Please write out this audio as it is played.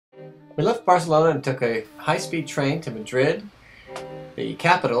We left Barcelona and took a high-speed train to Madrid, the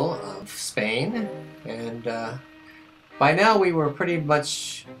capital of Spain, and by now we were pretty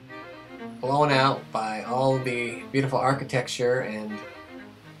much blown out by all the beautiful architecture and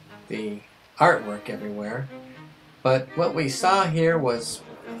the artwork everywhere. But what we saw here was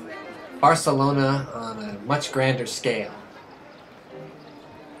Barcelona on a much grander scale.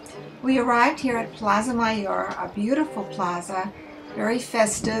 We arrived here at Plaza Mayor, a beautiful plaza, very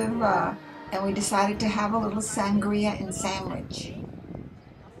festive, and we decided to have a little sangria and sandwich.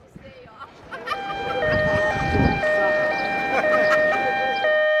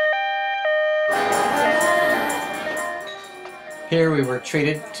 Here we were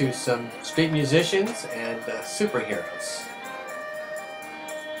treated to some street musicians and superheroes.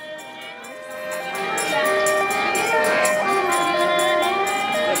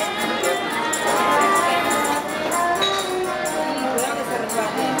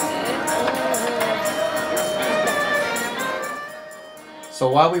 So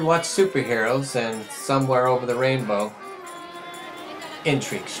while we watched superheroes and Somewhere Over the Rainbow,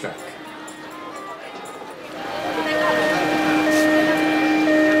 intrigue struck.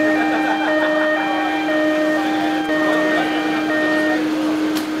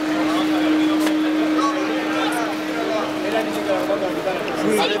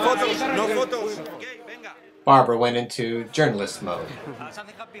 Barbara went into journalist mode.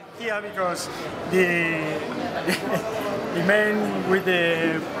 Here because the man with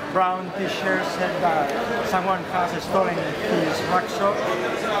the brown t-shirt said that someone has stolen his workshop,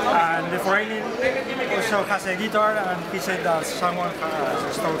 and the foreigner also has a guitar, and he said that someone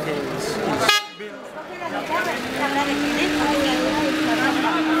has stolen his bill.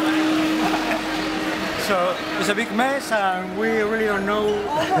 So it's a big mess, and we really don't know.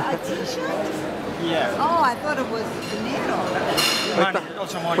 Oh, a t-shirt? Yeah. Oh, I thought it was dinero.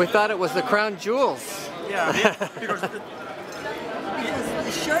 We thought it was the crown jewels. Yeah, because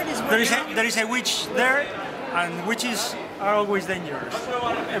the shirt is there is a witch there, and witches are always dangerous.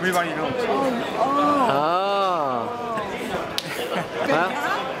 Everybody knows. Oh.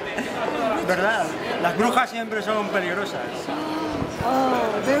 ¿Verdad? Las brujas siempre son peligrosas.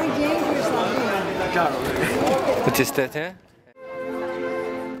 Oh, very dangerous. Claro.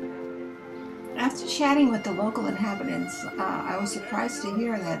 After chatting with the local inhabitants, I was surprised to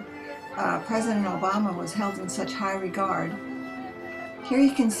hear that President Obama was held in such high regard. Here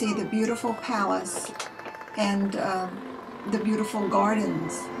you can see the beautiful palace and the beautiful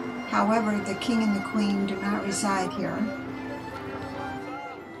gardens. However, the king and the queen do not reside here.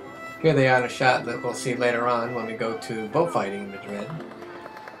 Here they are in a shot that we'll see later on when we go to boat fighting in Madrid.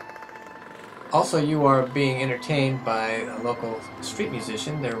 Also, you are being entertained by a local street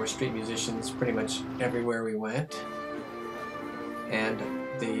musician. There were street musicians pretty much everywhere we went. And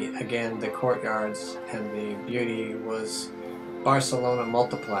again, the courtyards and the beauty was Barcelona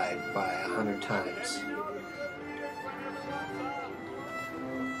multiplied by 100 times.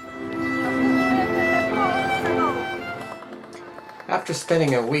 After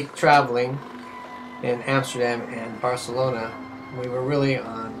spending a week traveling in Amsterdam and Barcelona, we were really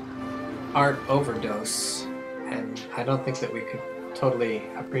on art overdose, and I don't think that we could totally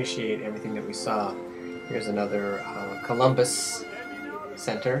appreciate everything that we saw. Here's another Columbus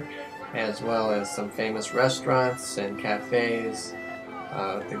Center, as well as some famous restaurants and cafes,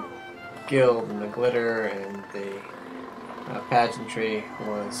 the guild and the glitter and the pageantry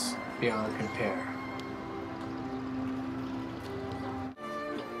was beyond compare.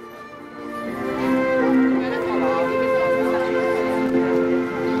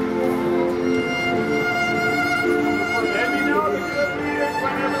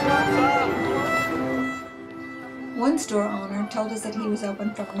 One store owner told us that he was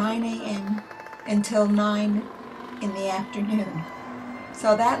open from 9 a.m. until 9 in the afternoon.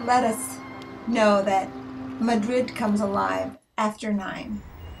 So that let us know that Madrid comes alive after 9.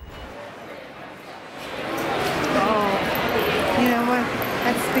 Oh, you know what?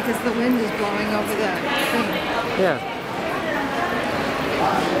 That's because the wind is blowing over the thing. Yeah.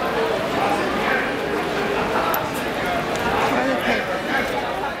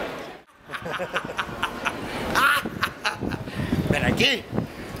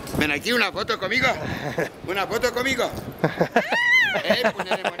 Ven aquí, una foto conmigo. Una foto conmigo.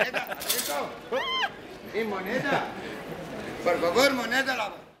 Ponerle moneda. ¿Atento? Y moneda. Por favor,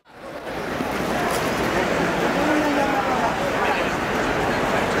 moneda.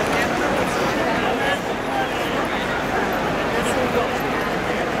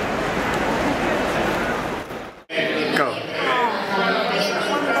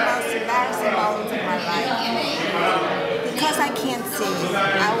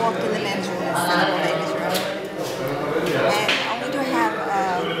 I walked in the instead of a ladies' room. And only to have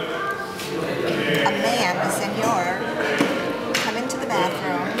a man, a senor, come into the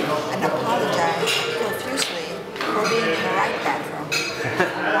bathroom and apologize profusely for being in the right bathroom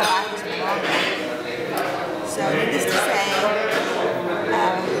while I was in the wrong bathroom. So needless to say,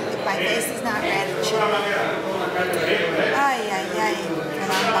 if my face is not red, it should be. Ay, ay, ay,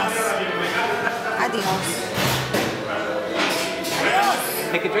 carambas. Adios. Adios.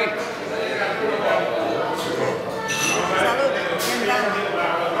 Take a drink. Salud. Bien done.